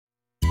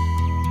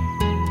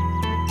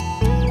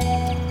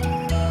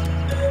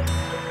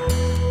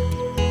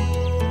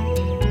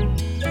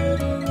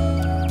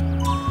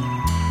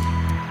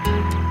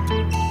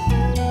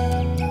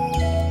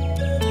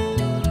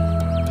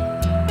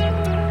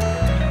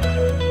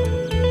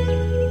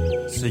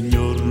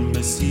Señor,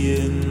 me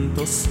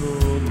siento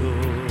solo,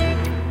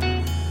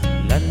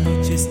 la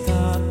noche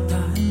está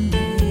tan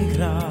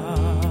negra,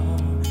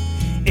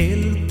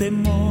 el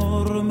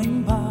temor me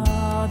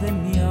invade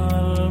mi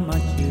alma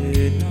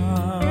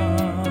llena.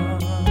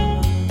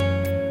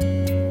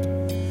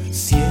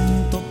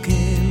 Siento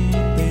que el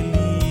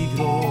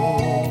peligro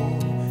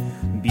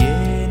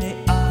viene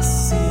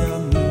hacia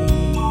mí,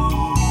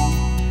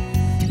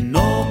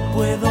 no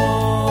puedo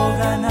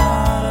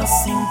ganar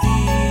sin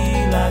ti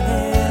la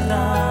guerra.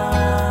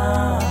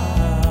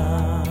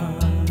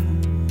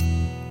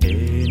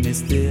 En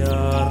este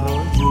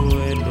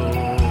arroyuelo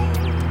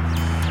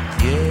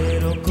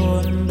quiero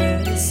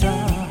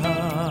conversar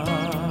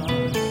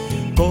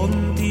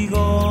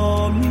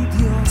contigo, mi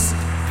Dios,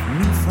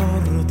 mi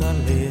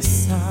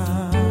fortaleza.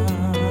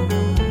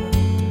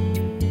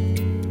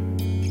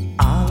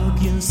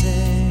 Alguien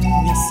se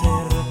me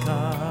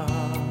acerca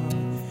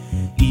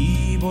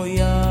y voy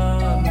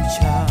a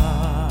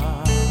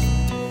luchar,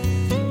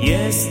 y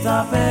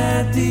esta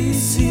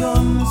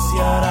petición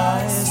se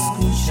hará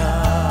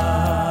escuchar.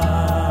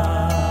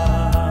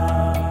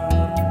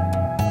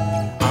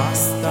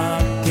 Hasta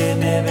que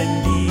me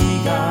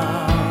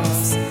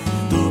bendigas,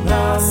 tu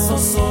brazo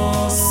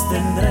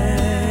sostendré.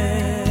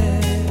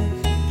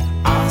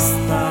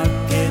 Hasta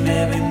que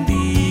me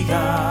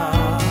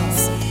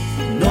bendigas,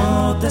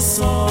 no te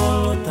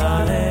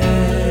soltaré.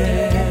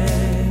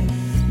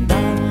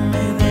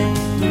 Dame de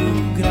tu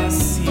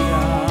gracia,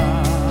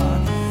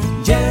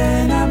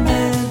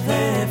 lléname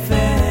de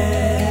fe.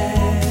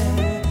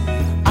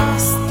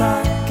 Hasta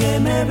que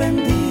me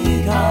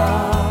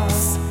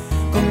bendigas,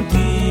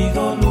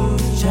 contigo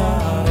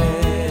lucharé.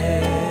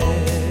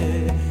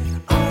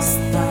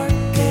 Hasta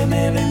que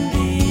me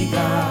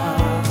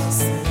bendigas,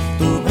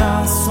 tu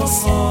brazo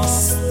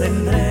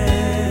sostendré.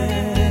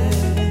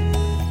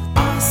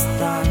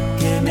 Hasta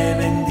que me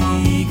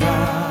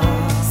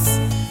bendigas,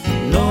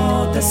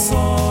 no te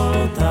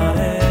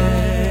soltaré.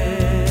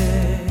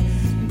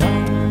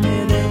 Dame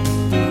de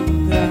tu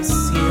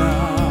gracia,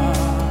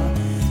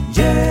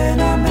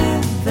 lléname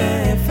de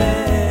fe.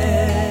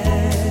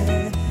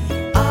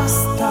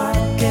 Hasta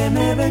que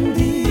me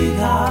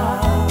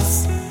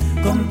bendigas,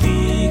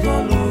 contigo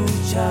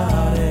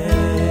lucharé.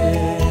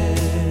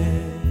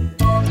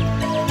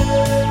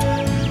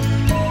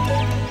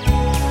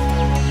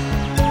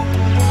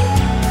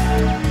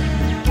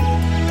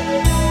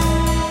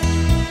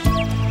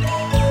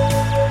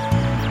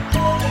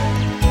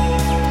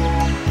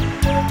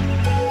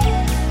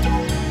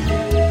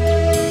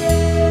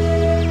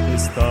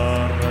 Está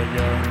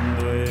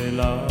rayando el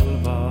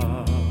alba,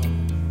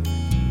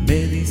 me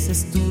dices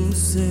tú,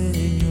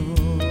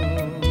 Señor,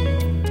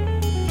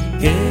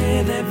 que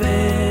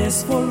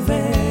debes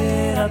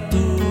volver a tu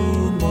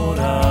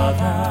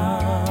morada.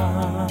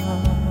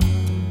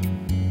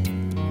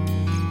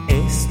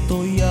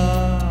 Estoy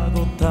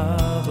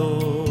agotado,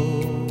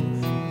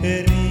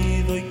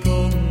 herido y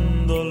con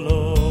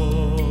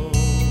dolor.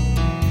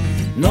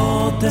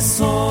 No te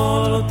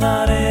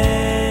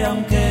soltaré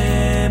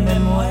aunque me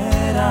muera.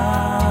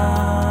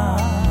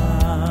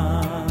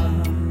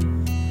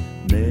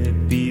 Me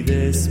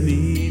pides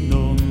mi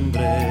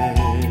nombre,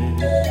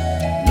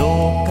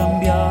 lo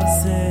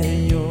cambias,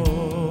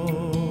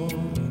 Señor,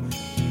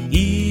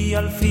 y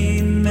al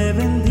fin me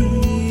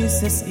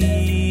bendices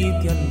y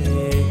te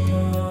alejas.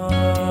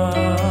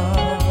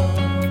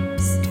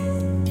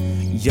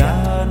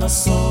 Ya no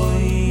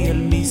soy el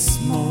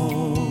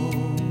mismo,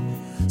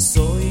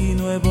 soy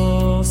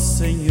nuevo,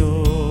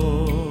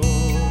 Señor.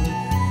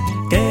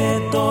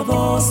 Que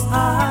todos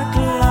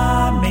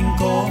aclamen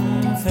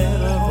con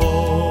fervor.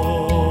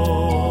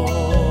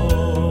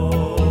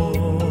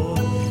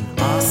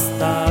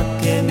 Hasta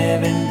que me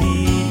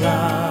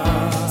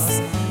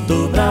bendigas,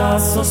 tu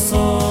brazo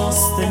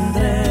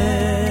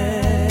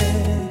sostendré.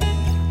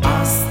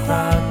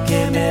 Hasta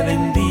que me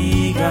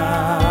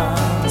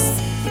bendigas,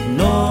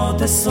 no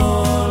te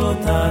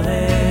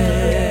soltaré.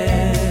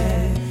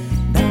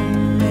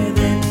 Dame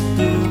de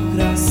tu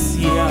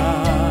gracia,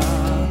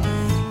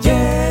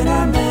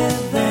 lléname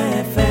de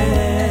fe.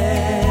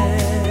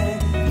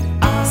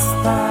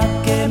 Hasta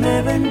que me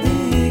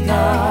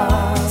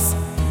bendigas,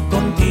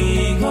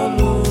 contigo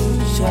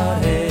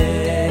lucharé.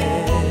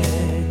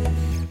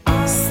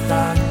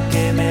 Hasta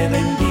que me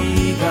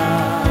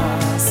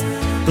bendigas,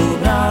 tu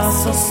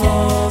brazo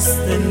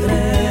sostendré.